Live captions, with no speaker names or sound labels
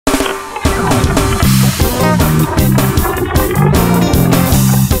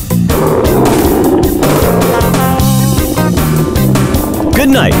Good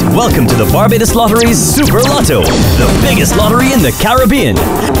night. Welcome to the Barbados Lottery's Super Lotto, the biggest lottery in the Caribbean.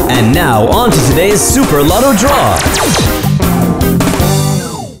 And now, on to today's Super Lotto draw.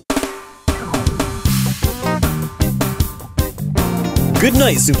 Good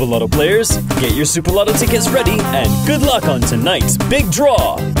night, Super Lotto players. Get your Super Lotto tickets ready and good luck on tonight's big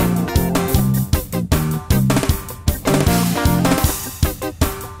draw.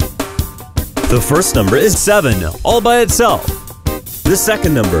 The first number is 7, all by itself. The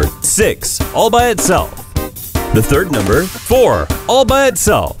second number, 6, all by itself. The third number, 4, all by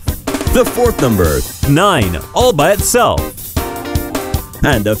itself. The fourth number, 9, all by itself.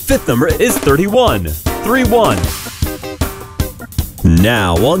 And the fifth number is 31, 31.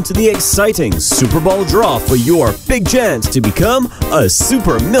 Now on to the exciting Super Bowl draw for your big chance to become a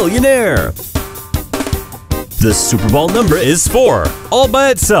super millionaire. The Super Bowl number is 4, all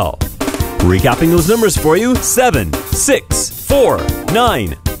by itself. Recapping those numbers for you, 7, 6, 4, 9,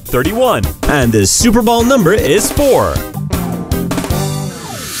 31. And the Super Bowl number is 4.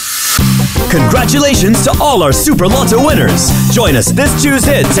 Congratulations to all our Super Lotto winners. Join us this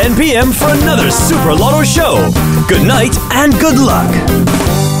Tuesday at 10 p.m. for another Super Lotto show. Good night and good luck.